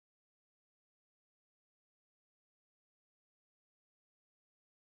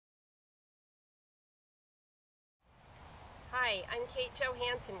Hi, I'm Kate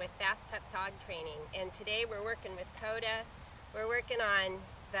Johansson with Fast Pup Dog Training, and today we're working with Coda. We're working on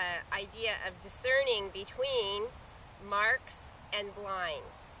the idea of discerning between marks and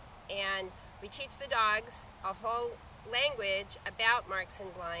blinds. And we teach the dogs a whole language about marks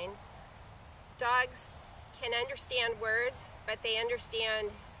and blinds. Dogs can understand words, but they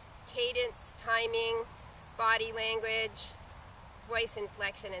understand cadence, timing, body language, voice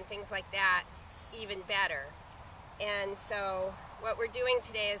inflection, and things like that even better. And so what we're doing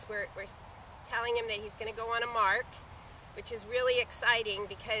today is we're telling him that he's going to go on a mark, which is really exciting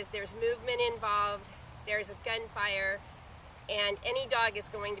because there's movement involved, there's a gunfire, and any dog is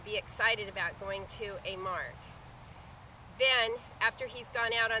going to be excited about going to a mark. Then, after he's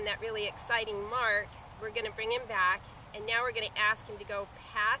gone out on that really exciting mark, we're going to bring him back, and now we're going to ask him to go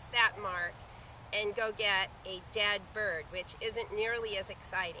past that mark and go get a dead bird, which isn't nearly as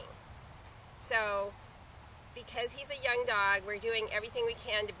exciting. So, because he's a young dog, we're doing everything we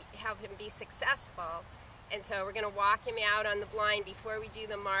can to help him be successful. And so we're going to walk him out on the blind before we do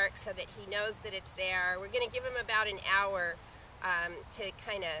the mark so that he knows that it's there. We're going to give him about an hour to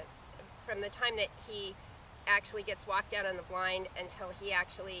kind of, from the time that he actually gets walked out on the blind until he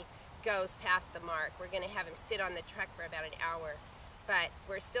actually goes past the mark. We're going to have him sit on the truck for about an hour. But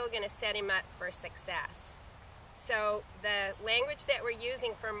we're still going to set him up for success. So the language that we're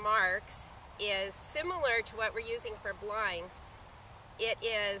using for marks is similar to what we're using for blinds. It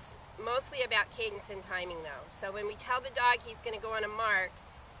is mostly about cadence and timing though. So when we tell the dog he's going to go on a mark,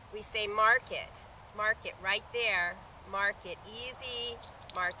 we say mark it right there, mark it easy,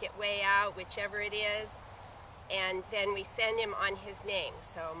 mark it way out, whichever it is, and then we send him on his name.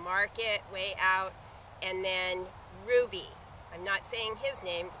 So mark it, way out, and then Ruby. I'm not saying his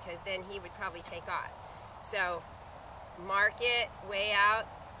name because then he would probably take off. So mark it, way out,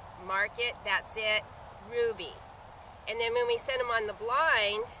 mark it, that's it, Ruby. And then when we send him on the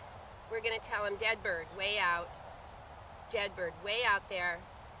blind, we're going to tell him dead bird, way out there,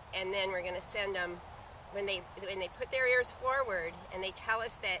 and then we're going to send them, when they put their ears forward and they tell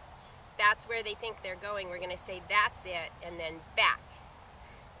us that that's where they think they're going, we're going to say that's it, and then back.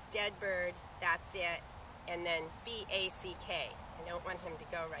 Dead bird, that's it, and then B-A-C-K. I don't want him to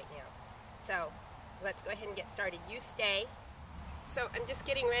go right now. So let's go ahead and get started. You stay. So I'm just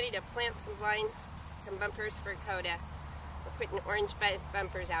getting ready to plant some blinds, some bumpers for Coda. We're putting orange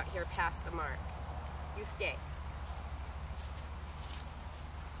bumpers out here past the mark. You stay.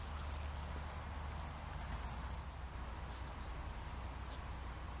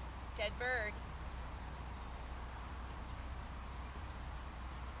 Dead bird.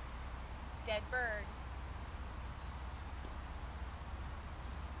 Dead bird.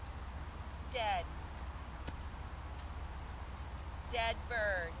 Dead. Dead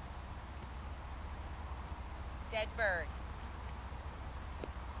bird. Dead bird.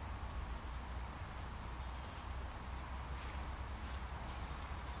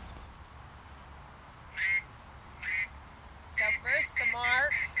 So first the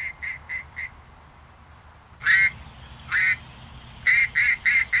mark.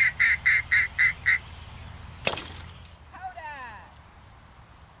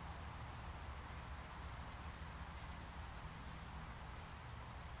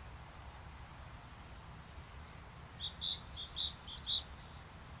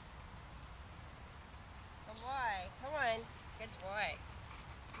 Come on, good boy.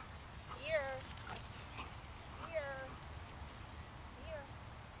 Here,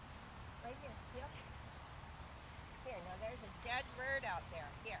 right here, yep. Here, now there's a dead bird out there.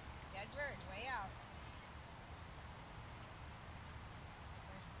 Here, dead bird, way out.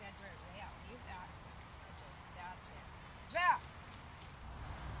 There's a dead bird, way out. Leave that. That's it. Zap!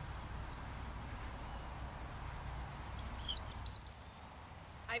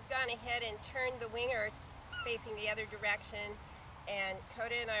 I've gone ahead and turned the winger facing the other direction, and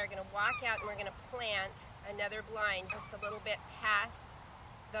Coda and I are going to walk out and we're going to plant another blind just a little bit past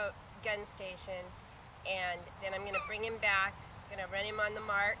the gun station, and then I'm going to bring him back, I'm going to run him on the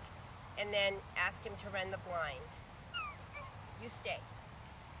mark, and then ask him to run the blind. You stay.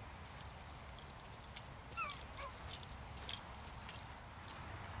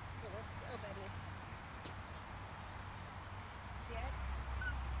 Here, let's go, buddy. Sit.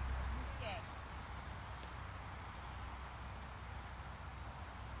 You stay.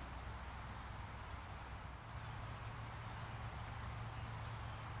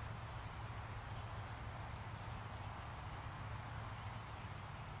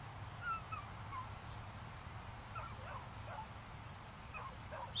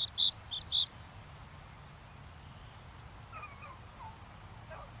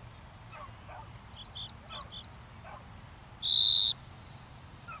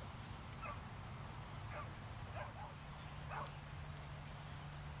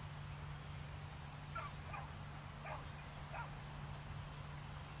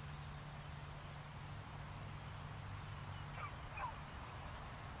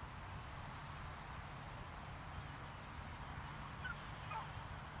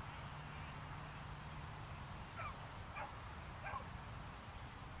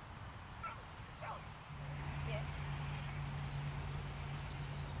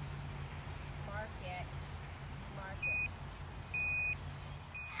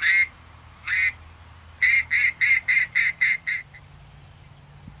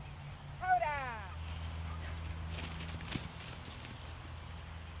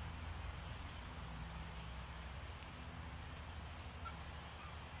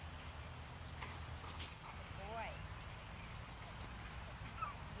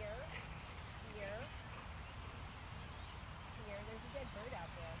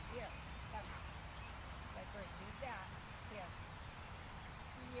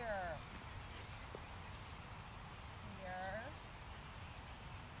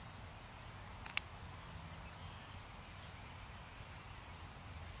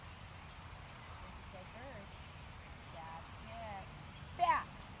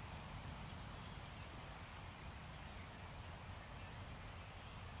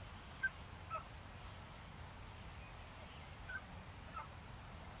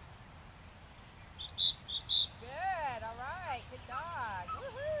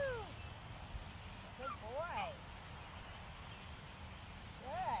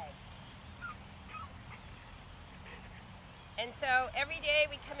 And so every day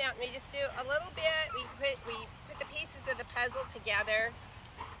we come out and we just do a little bit. We put the pieces of the puzzle together.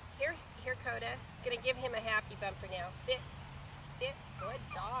 Here, Coda. Gonna give him a happy bumper now. Sit, good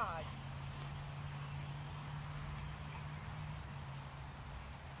dog.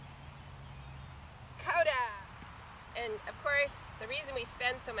 Coda. And of course, the reason we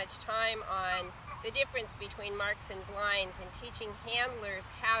spend so much time on the difference between marks and blinds and teaching handlers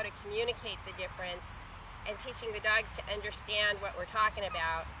how to communicate the difference and teaching the dogs to understand what we're talking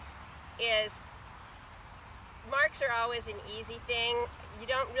about is marks are always an easy thing. You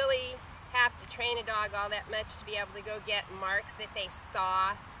don't really have to train a dog all that much to be able to go get marks that they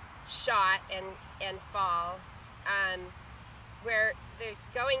saw, shot, and fall. Where the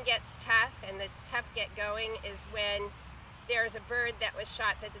going gets tough and the tough get going is when there's a bird that was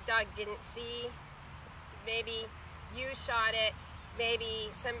shot that the dog didn't see. Maybe you shot it, maybe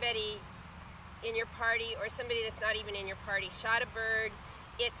somebody in your party or somebody that's not even in your party shot a bird,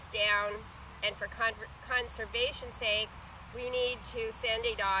 it's down, and for conservation's sake, we need to send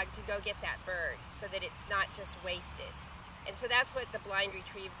a dog to go get that bird so that it's not just wasted. And so that's what the blind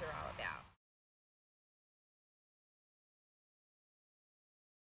retrieves are all about.